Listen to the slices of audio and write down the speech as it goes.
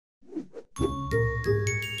One.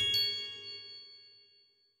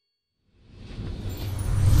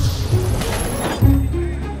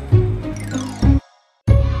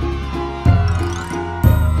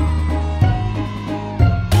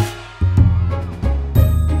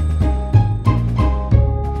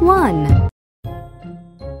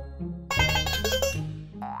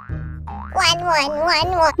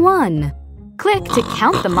 One. Click to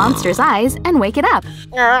count the monster's eyes and wake it up.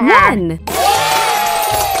 One.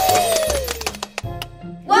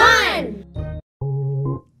 One.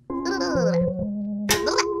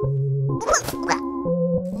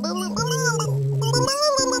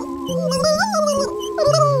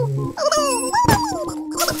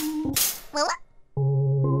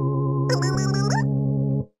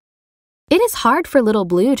 It is hard for Little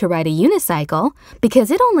Blue to ride a unicycle because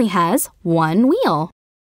it only has one wheel.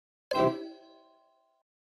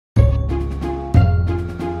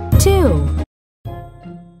 Two.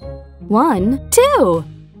 One, two.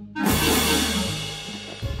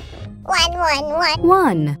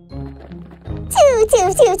 One.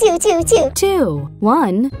 Two.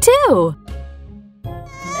 One, two.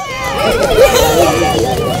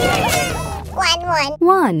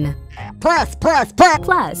 One. Plus.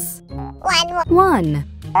 Plus. One.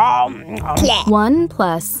 One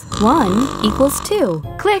plus one equals two.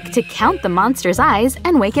 Click to count the monster's eyes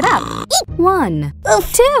and wake it up. One.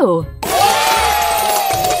 Two.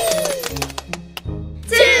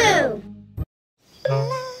 Two.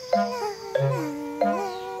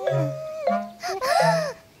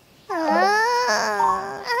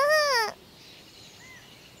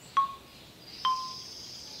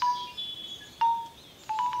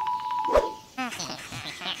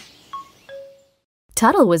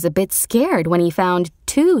 Tuttle was a bit scared when he found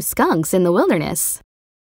two skunks in the wilderness.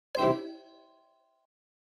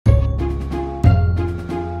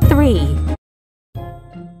 Three.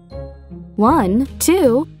 One,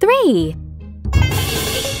 two, three.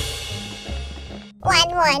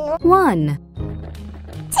 One.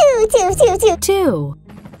 Two.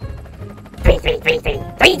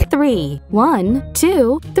 Three. One,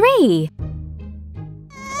 two, three.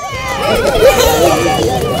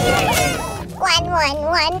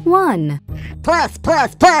 One. Plus.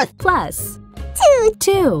 Plus.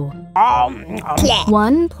 Two.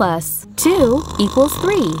 One plus two equals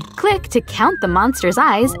three. Click to count the monster's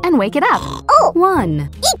eyes and wake it up. One.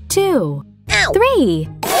 Two. Three.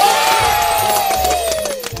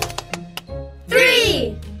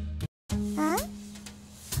 Three.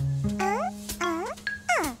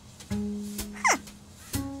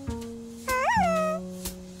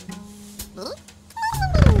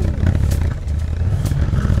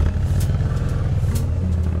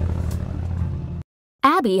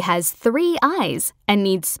 Abby has 3 eyes and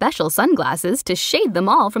needs special sunglasses to shade them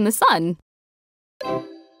all from the sun.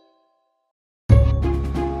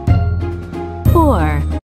 4.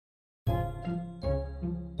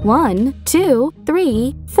 1, 2,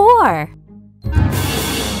 3, 4.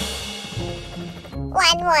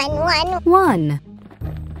 1.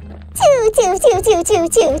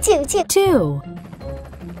 2.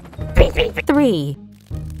 3.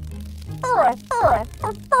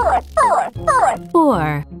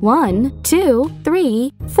 4. 1, 2,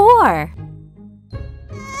 3, 4.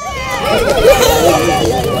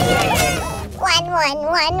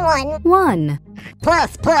 1.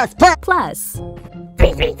 Plus. Plus.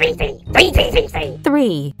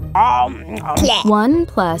 3. 1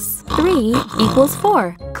 plus 3 equals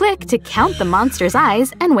 4. Click to count the monster's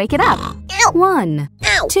eyes and wake it up. 1,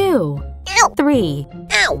 2, 3,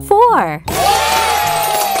 4. 4.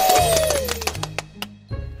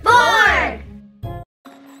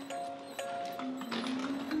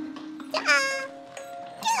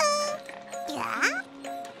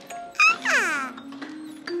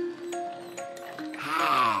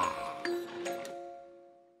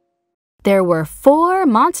 There were 4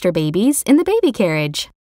 monster babies in the baby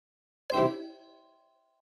carriage.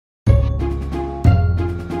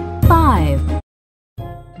 5.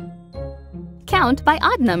 Count by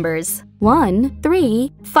odd numbers. 1,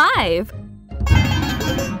 3, 5.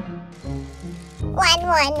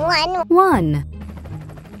 1.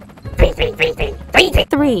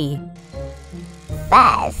 3.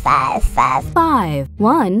 5.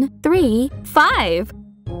 1, 3, 5.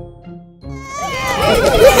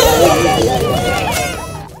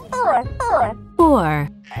 4.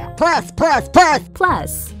 Plus.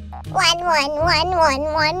 Plus.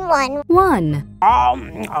 1.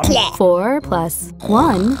 4 plus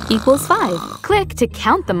 1 equals 5. Click to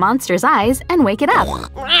count the monster's eyes and wake it up.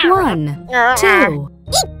 1, 2,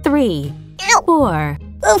 3, 4,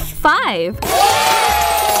 5.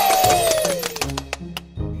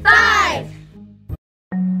 5.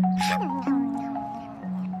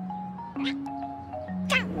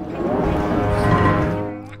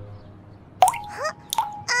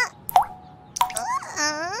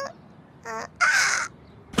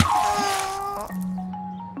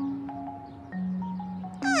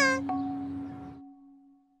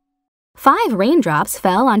 5 raindrops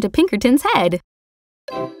fell onto Pinkerton's head.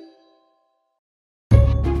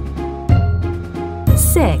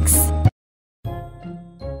 6.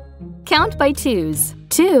 Count by twos.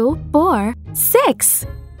 2, 4, 6.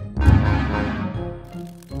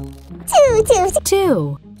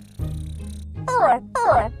 2.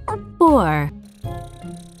 4.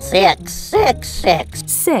 6.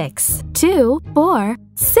 6. 2, 4,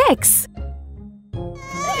 6.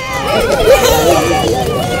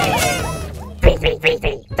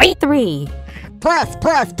 3. Plus.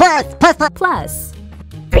 Plus.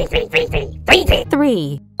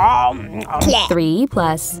 3. 3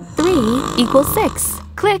 plus 3 equals 6.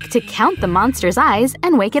 Click to count the monster's eyes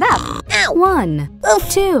and wake it up. 1,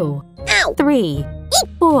 2, 3,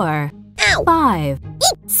 4, 5,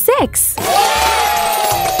 6.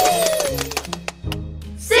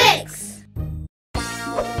 6.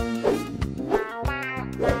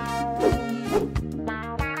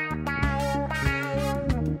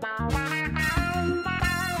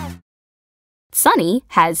 Sunny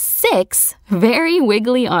has 6 very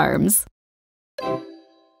wiggly arms.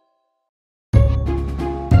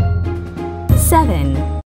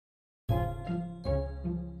 7.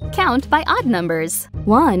 Count by odd numbers.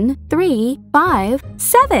 1, 3, 5,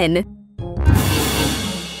 7.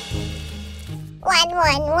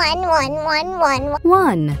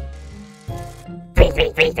 1.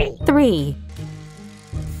 3.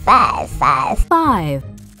 5.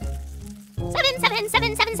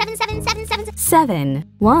 7.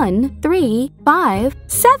 1, 3, 5,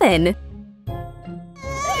 7.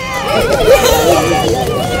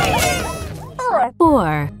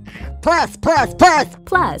 4. Plus.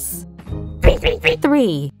 Plus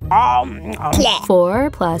 3. 4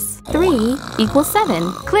 plus 3 equals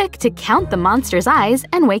 7. Click to count the monster's eyes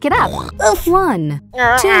and wake it up. 1,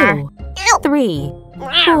 2, 3,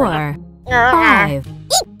 4, 5,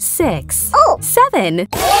 6, 7.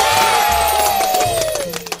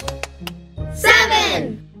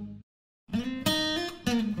 7.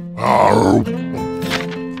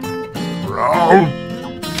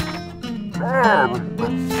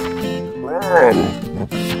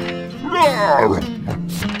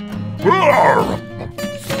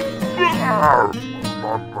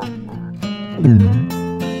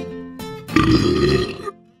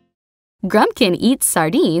 Grumpkin eats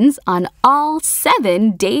sardines on all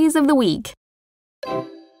 7 days of the week.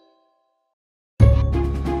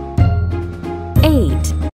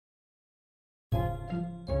 8.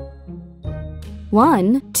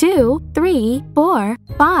 1, 2, 3, 4,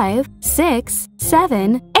 5, 6,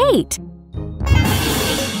 7, 8.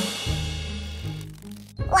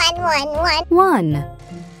 1.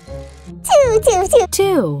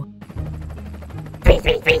 2.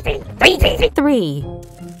 3.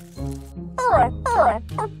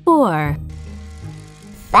 4.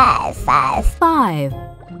 5.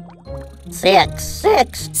 6.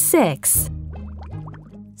 6.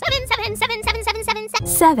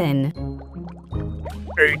 7.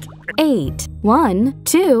 8. 1,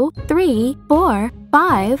 2, 3, 4,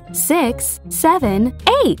 5, 6, 7,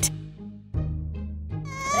 8.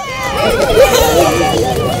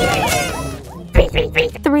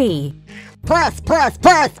 3. Plus.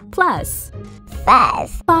 Plus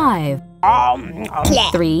 5.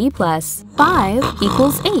 3 plus 5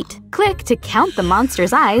 equals 8. Click to count the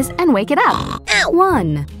monster's eyes and wake it up.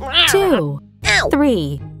 1, 2,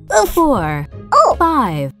 3, 4,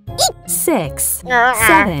 5, 6,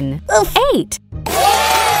 7, 8.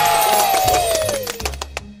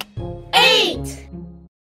 8.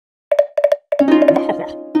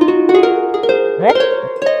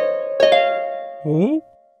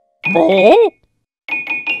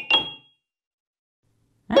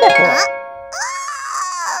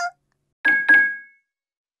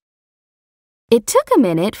 It took a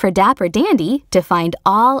minute for Dapper Dandy to find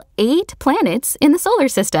all 8 planets in the solar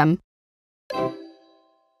system.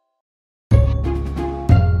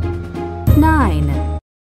 9.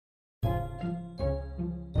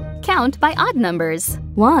 Count by odd numbers.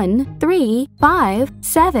 1, 3, 5,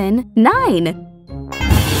 7, 9.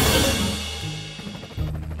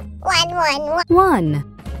 1.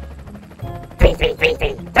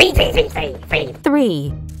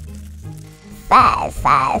 3.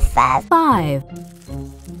 5.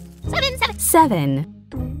 7.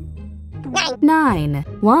 9.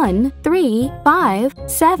 1, 3, 5,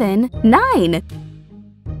 7, 9.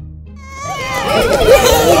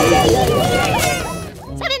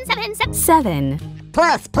 7.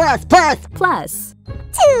 Plus. Plus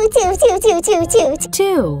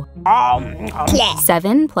 2.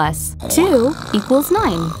 7 plus 2 equals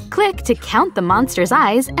 9. Click to count the monster's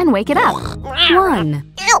eyes and wake it up.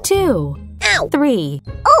 1, 2, 3,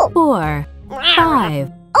 4,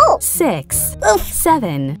 5, 6,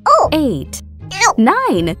 7, 8,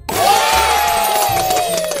 9.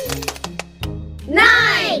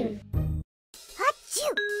 9!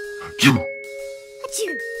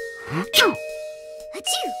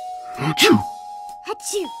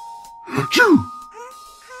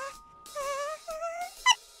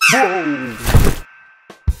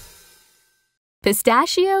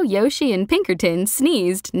 Pistachio, Yoshi, and Pinkerton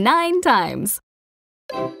sneezed 9 times.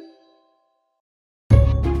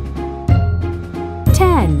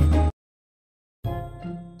 10.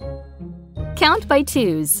 Count by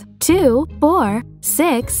twos. 2, 4,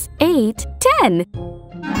 6, 8, 10.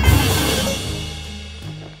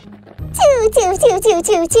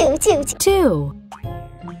 2.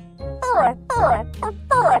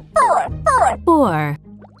 4.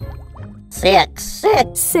 6.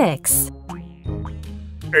 6.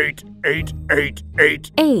 8.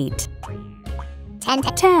 8.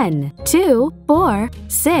 10. 2, 4,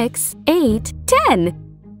 6, 8, 10.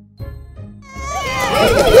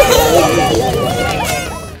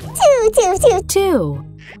 2.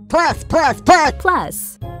 Plus. Plus.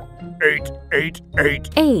 8.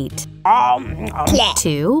 8.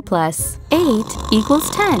 2 plus 8 equals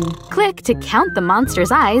 10. Click to count the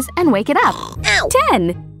monster's eyes and wake it up.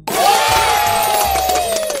 10. 10!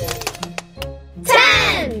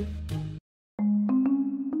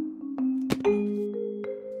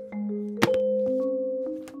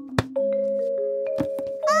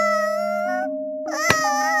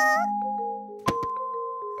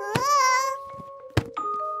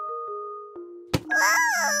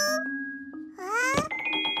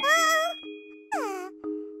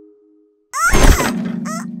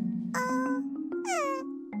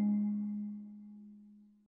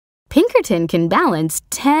 Pinkerton can balance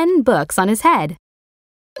 10 books on his head.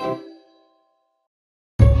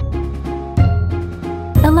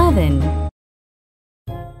 11.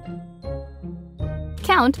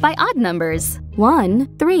 Count by odd numbers.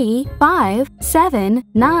 1, 3, 5, 7,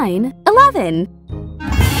 9, 11.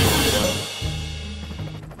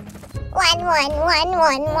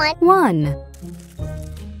 1.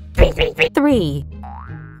 3.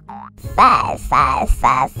 5.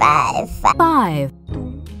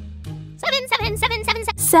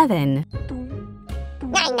 7.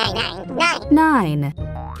 9.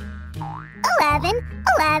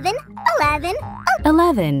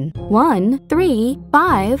 11. 1, 3,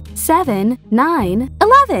 5, 7, 9,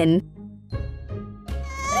 11.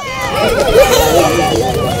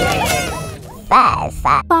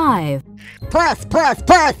 5.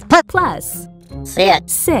 Plus.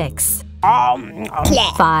 6.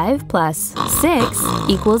 5 plus 6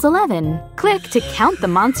 equals 11. Click to count the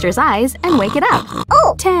monster's eyes and wake it up.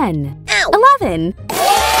 10. 11.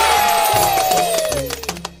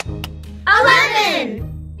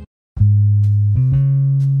 11!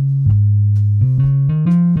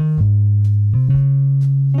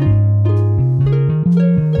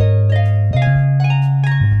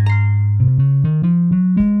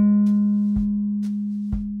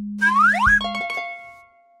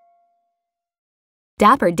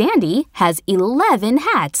 Dapper Dandy has 11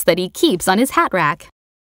 hats that he keeps on his hat rack.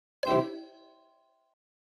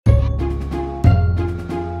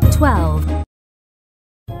 12.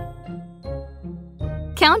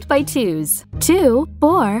 Count by twos. 2,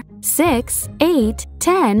 4, 6, 8,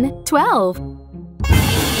 10, 12.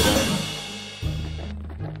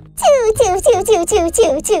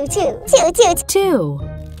 2.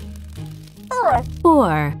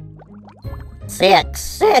 4.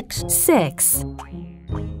 6.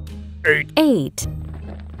 8.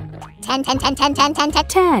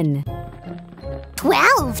 10.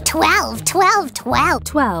 12.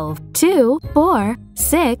 12. 2, 4,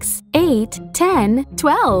 6, 8, 10,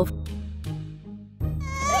 12.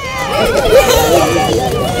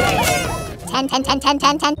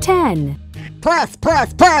 10.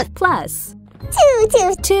 Plus.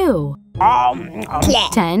 2.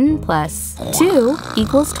 10 plus 2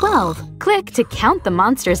 equals 12. Click to count the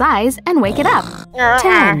monster's eyes and wake it up.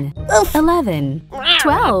 10. 11.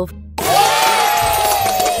 12.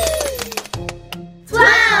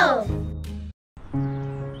 12!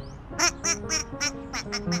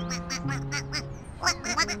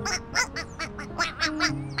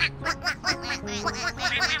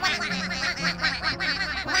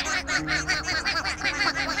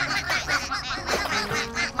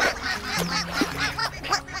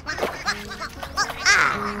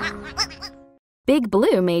 Big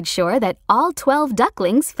Blue made sure that all 12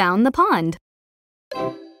 ducklings found the pond.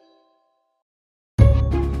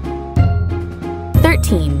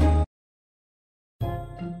 13.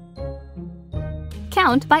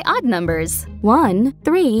 count by odd numbers. 1,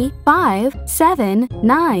 3, 5, 7,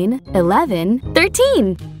 9, 11,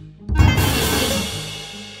 13.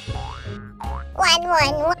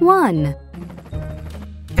 1.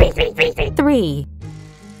 3.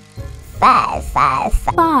 5.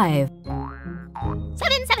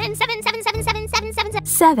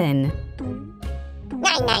 7.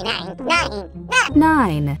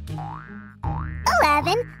 9.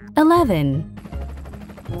 11.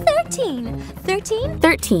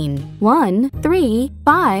 13. 1, 3,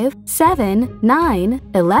 5, 7, 9,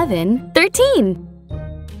 11, 13.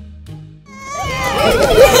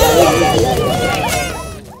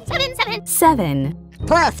 7.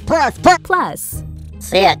 Plus.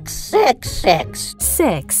 6.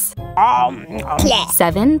 6.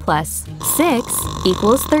 7 plus 6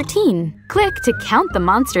 equals 13. Click to count the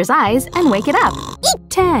monster's eyes and wake it up.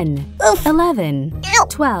 10, 11,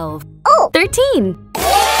 12, 13.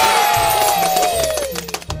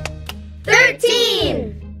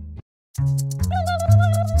 13!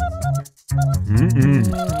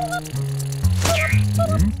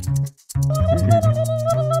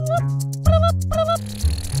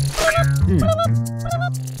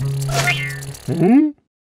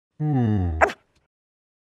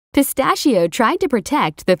 Pistachio tried to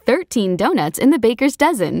protect the 13 donuts in the baker's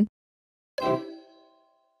dozen.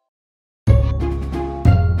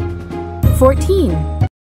 14.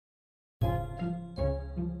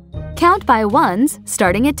 Count by ones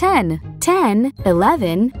starting at 10. 10,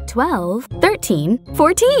 11, 12, 13,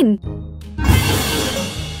 14.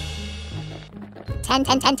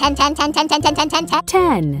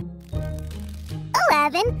 10.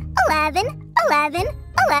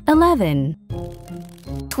 11.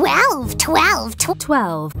 12.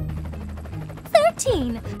 12.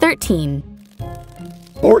 13. 14.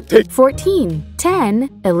 14.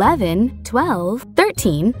 10, 11, 12,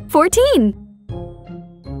 13, 14.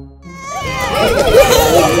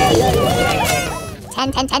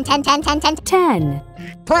 10.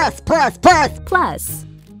 Plus.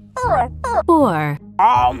 4.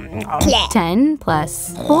 10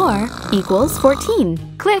 plus 4 equals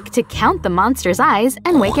 14. Click to count the monster's eyes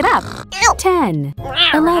and wake it up. 10,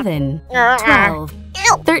 11, 12,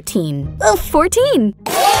 13, 14.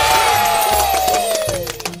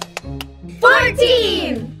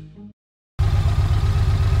 14!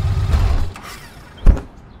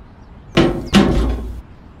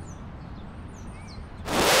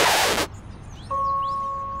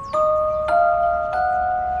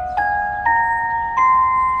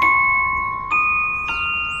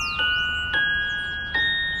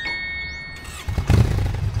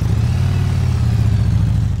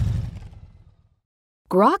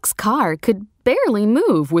 Grok's car could barely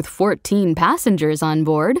move with 14 passengers on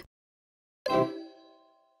board.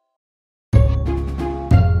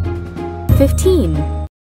 15.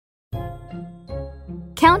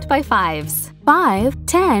 Count by fives. 5,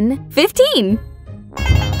 10, 15.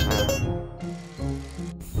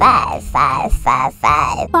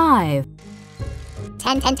 5.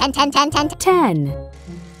 10.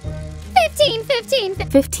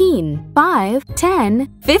 15. 5, 10,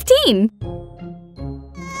 15.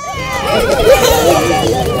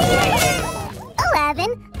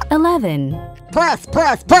 11. Plus.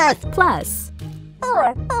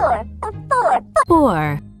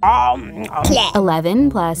 4. 11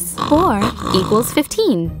 plus 4 equals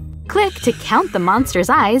 15. Click to count the monster's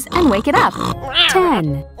eyes and wake it up.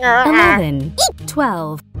 10, 11,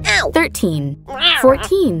 12, 13,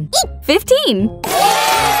 14, 15.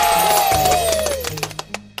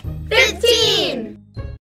 15!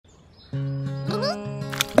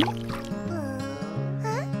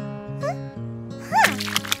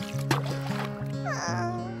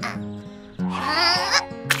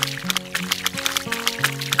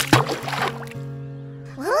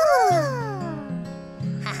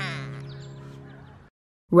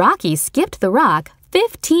 Rocky skipped the rock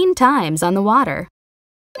 15 times on the water.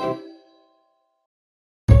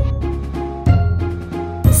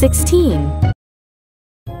 16.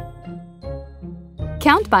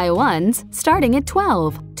 Count by ones starting at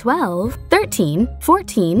 12. 12, 13,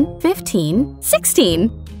 14, 15,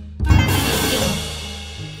 16.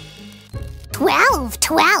 12.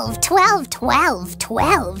 12.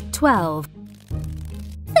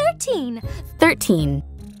 13. 13.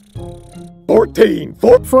 14.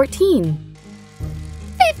 14.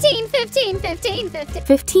 15.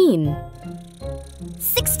 15.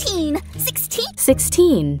 16.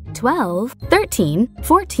 16. 12, 13,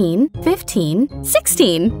 14, 15,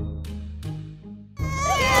 16.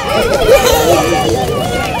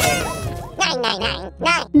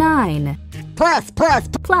 9. Plus.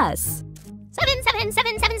 7.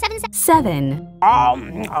 7.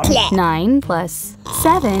 9 plus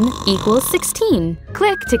 7 equals 16.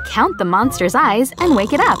 Click to count the monster's eyes and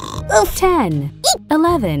wake it up. 10,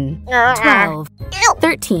 11, 12,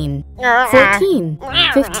 13, 14,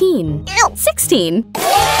 15, 16.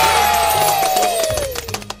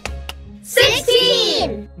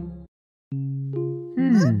 16!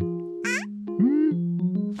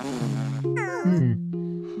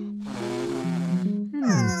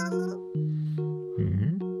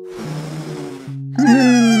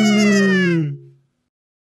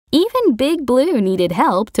 Even Big Blue needed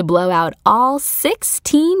help to blow out all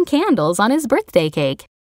 16 candles on his birthday cake.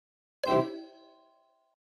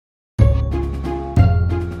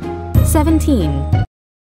 17.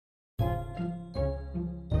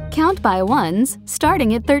 Count by ones,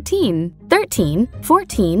 starting at 13. 13,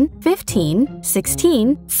 14, 15,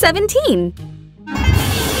 16, 17.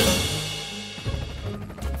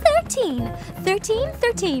 13.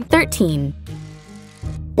 13. 13.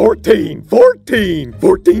 14, 14,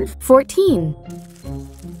 14. 14.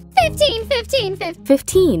 15.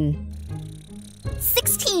 15.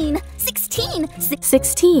 16.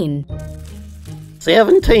 16.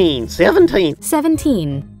 17.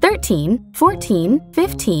 17. 13, 14,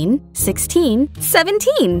 15, 16,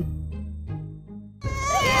 17.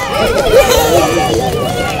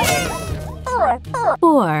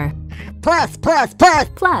 4. Plus.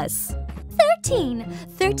 Plus. 13.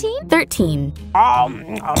 13.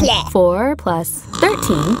 4 plus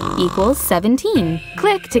 13 equals 17.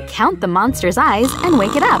 Click to count the monster's eyes and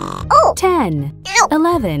wake it up. 10,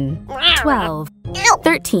 11, 12,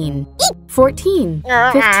 13, 14,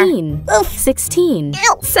 15, 16,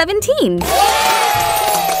 17.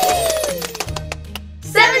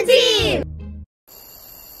 17!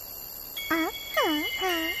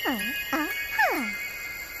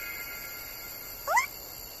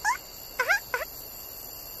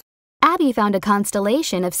 Abby found a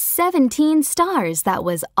constellation of 17 stars that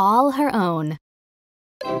was all her own.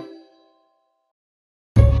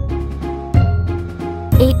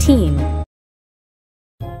 18.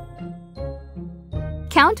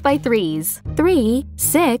 Count by threes. 3,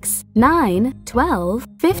 6, 9, 12,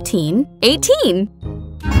 15, 18.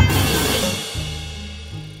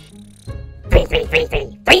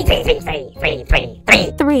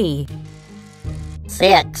 3.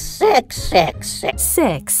 6.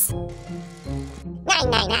 6.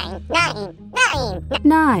 9.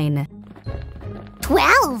 9.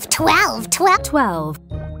 12. 12.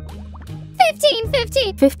 15.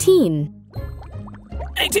 15.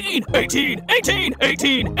 18.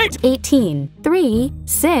 18. 3,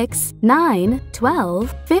 6, 9,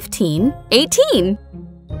 12, 15, 18.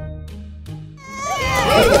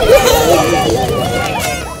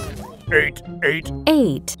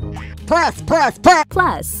 8.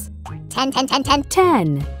 Plus. 10.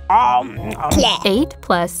 10. 8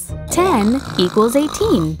 plus 10 equals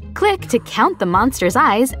 18. Click to count the monster's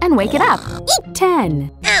eyes and wake it up.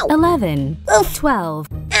 10, 11, 12,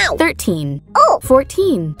 13,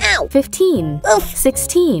 14, 15,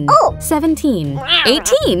 16, 17,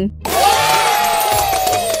 18.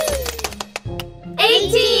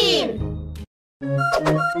 18!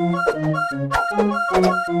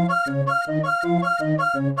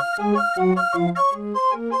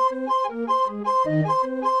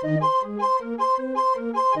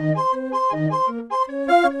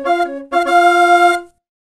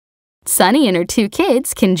 Sunny and her 2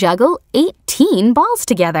 kids can juggle 18 balls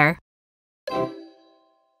together.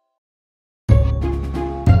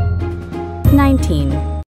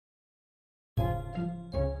 19.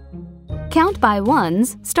 Count by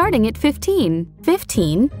ones, starting at 15.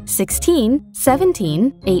 15, 16,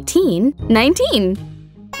 17, 18, 19.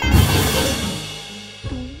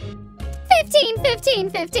 15.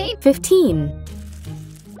 15.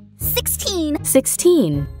 16.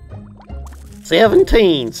 16.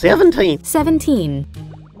 17. 17.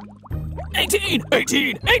 18.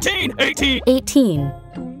 18.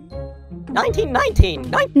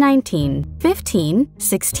 19. 19. 15,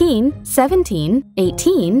 16, 17,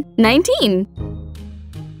 18, 19.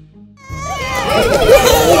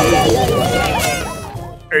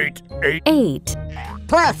 8.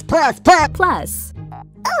 Plus. Plus.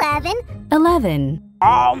 11. 11.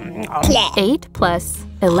 8 plus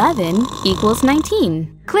 11 equals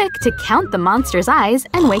 19. Click to count the monster's eyes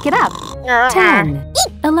and wake it up. 10,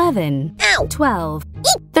 11, 12,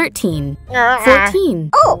 13, 14,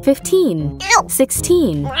 15,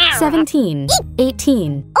 16, 17,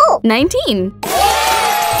 18, 19.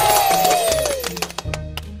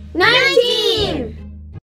 19!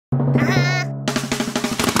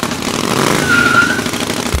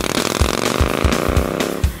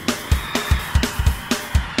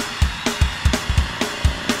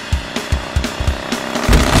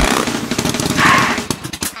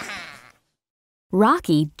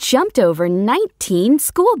 Rocky jumped over 19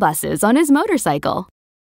 school buses on his motorcycle.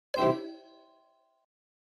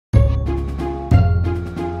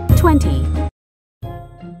 20.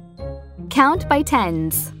 Count by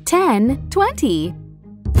tens. 10, 20.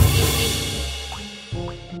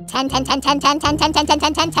 10, 10, 10, 10, 10, 10, 10, 10, 10,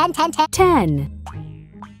 10, 10, 10, 10, 10. 10.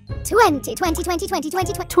 20, 20, 20, 20,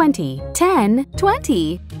 20, 20. 20. 10,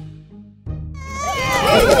 20.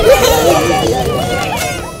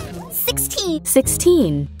 16.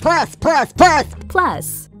 16. Plus. Plus.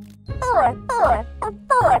 4.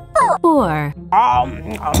 4.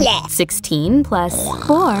 16 plus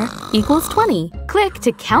 4 equals 20. Click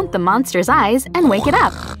to count the monster's eyes and wake it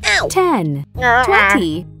up. 10.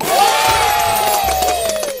 20.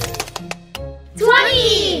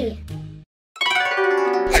 20!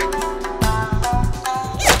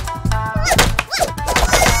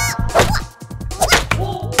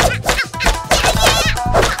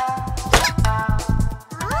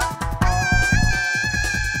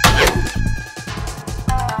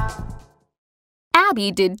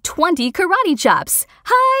 Abby did 20 karate chops.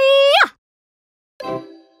 Hi-ya!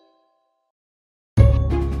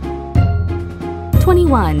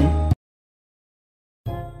 21.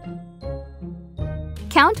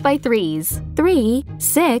 Count by threes. 3,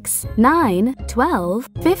 6, 9, 12,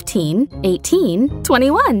 15, 18,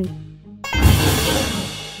 21.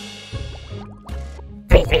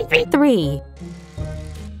 3.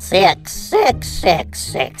 6, 6, 6,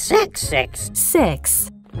 6, 6, 6.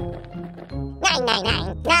 6. 9, 9,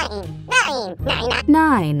 9, 9, 9, 9,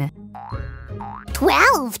 9. 9.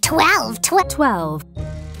 12, 12, 12. 12.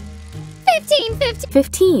 15, 15.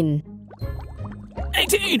 15.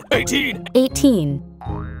 18! 18! 18.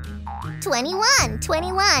 21,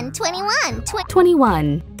 21, 21,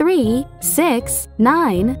 21. 3, 6,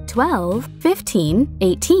 9, 12, 15,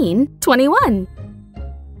 18, 21.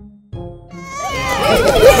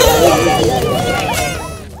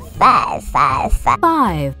 5, 5,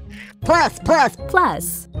 5. 5. Plus.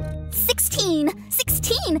 Plus. 16,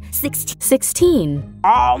 16, 16. 16.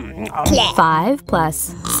 5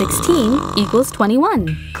 plus 16 equals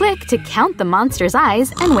 21. Click to count the monster's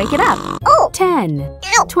eyes and wake it up. 10,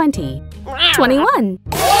 20, 21.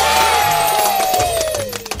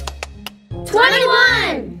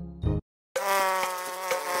 21!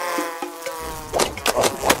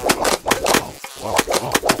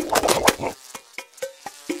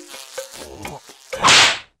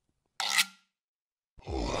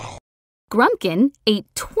 Grumpkin ate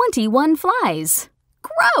 21 flies.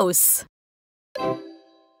 Gross!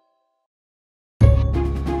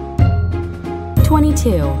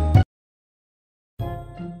 22.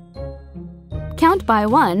 Count by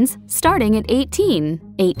ones starting at 18.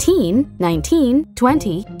 18, 19,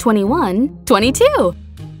 20, 21, 22.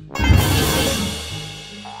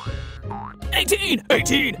 18!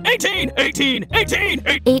 18! 18! 18! 18!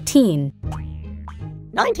 18.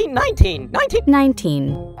 19, 19, 19.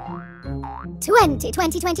 19. 20,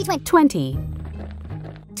 20, 20, 20. 20.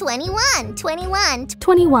 21, 21.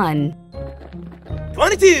 21.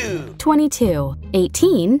 22! 22.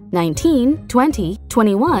 18, 19, 20,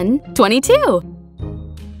 21, 22.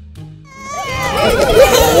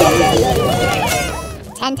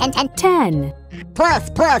 10, 10, 10. 10. Plus.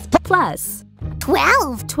 Plus.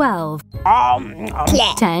 12. 12.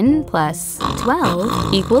 10 plus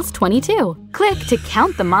 12 equals 22. Click to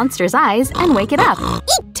count the monster's eyes and wake it up.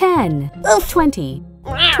 10, 20,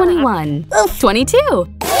 21, 22.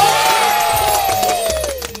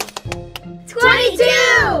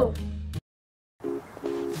 22!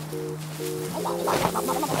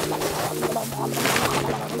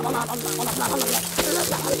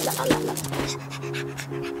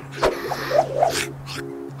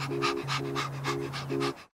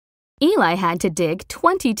 Eli had to dig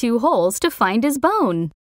 22 holes to find his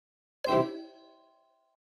bone.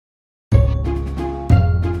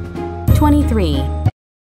 23.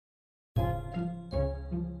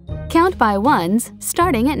 Count by ones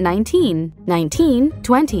starting at 19. 19,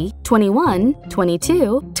 20, 21,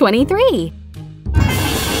 22, 23.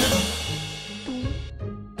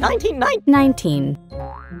 19, 19.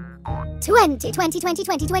 20, 20, 20,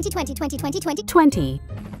 20, 20, 20, 20, 20, 20. 20.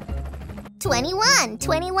 21,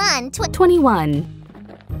 21, 20. 21.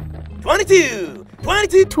 22!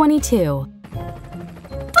 22! 22.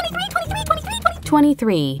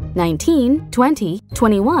 23, 19, 20,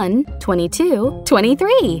 21, 22,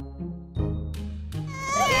 23.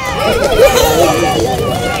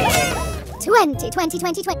 20, 20,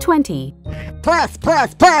 20, 20. 20. Plus.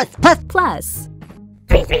 Plus.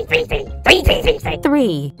 3, 3, 3, 3, 3, 3, 3,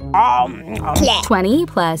 3. 20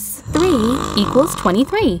 plus 3 equals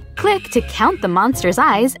 23. Click to count the monster's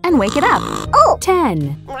eyes and wake it up.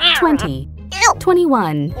 10, 20,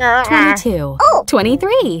 21, 22,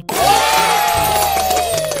 23.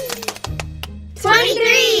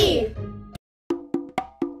 23!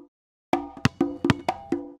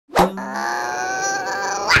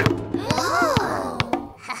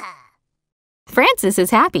 Francis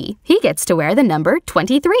is happy. He gets to wear the number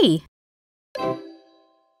 23.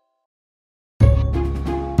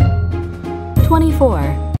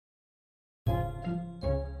 24.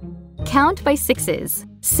 Count by sixes.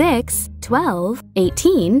 6, 12,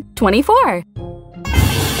 18, 24.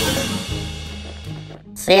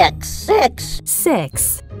 6, 6.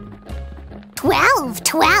 6, 12,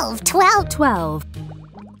 12, 12. 12,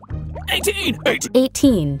 18,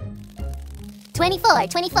 18, 24,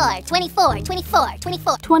 24, 24, 24,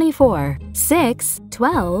 24. 24. 6,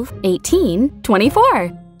 12, 18, 24.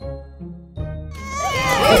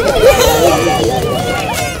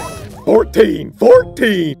 14,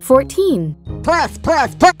 14. 14. Plus.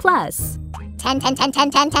 Plus 10, 10, 10,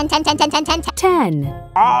 10, 10, 10, 10, 10, 10, 10, 10, 10.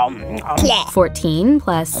 10. 14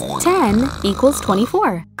 plus 10 equals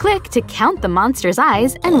 24. Click to count the monster's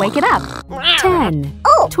eyes and wake it up. 10,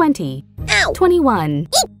 20, 21,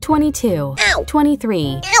 22,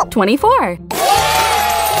 23, 24.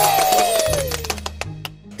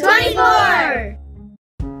 24!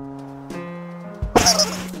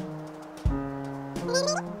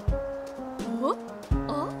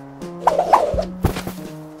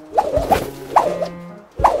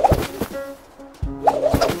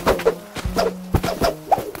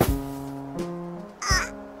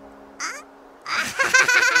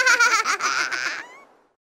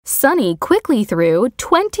 Sunny quickly threw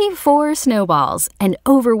 24 snowballs and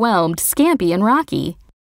overwhelmed Scampy and Rocky.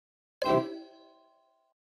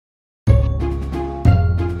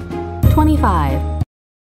 25.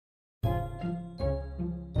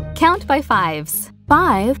 Count by fives.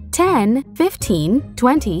 5, 10, 15,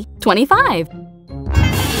 20, 25.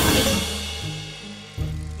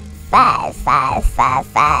 5, 5, 5,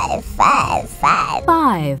 5, 5, 5.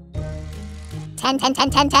 5, 10, 10, 10,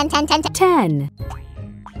 10, 10, 10, 10, 10. 10,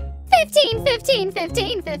 15, 15,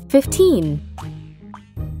 15, 15. 15,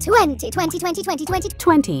 20, 20, 20, 20, 20.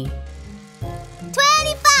 20,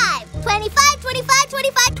 25, 25, 25,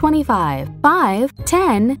 25. 25. 5,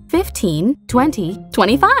 10, 15, 20,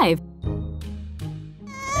 25.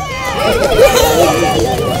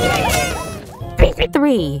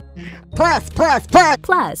 3. Plus.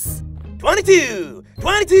 Plus 22,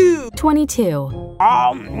 22. 22.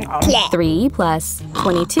 3 plus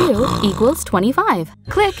 22 equals 25.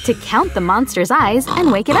 Click to count the monster's eyes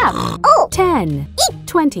and wake it up. 10,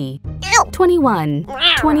 20, 21,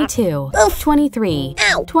 22, 23,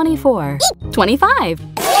 24, 25.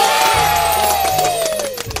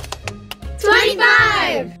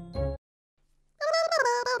 25!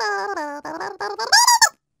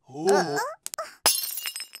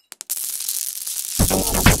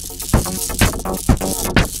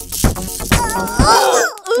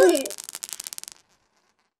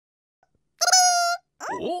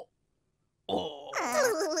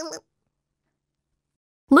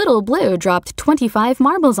 Little Blue dropped 25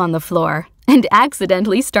 marbles on the floor and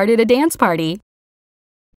accidentally started a dance party.